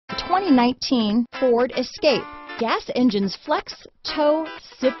2019 Ford Escape. Gas engines flex, tow,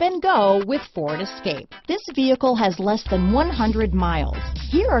 sip and go with Ford Escape. This vehicle has less than 100 miles.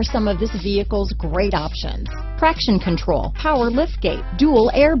 Here are some of this vehicle's great options: traction control, power liftgate,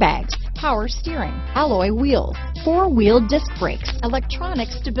 dual airbags, power steering, alloy wheels, four-wheel disc brakes, electronic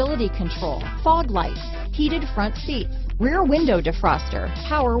stability control, fog lights, heated front seats, rear window defroster,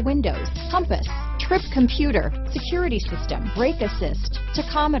 power windows, compass, trip computer, security system, brake assist,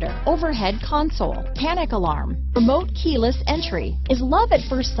 tachometer, overhead console, panic alarm, remote keyless entry. Is love at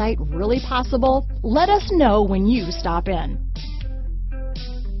first sight really possible? Let us know when you stop in.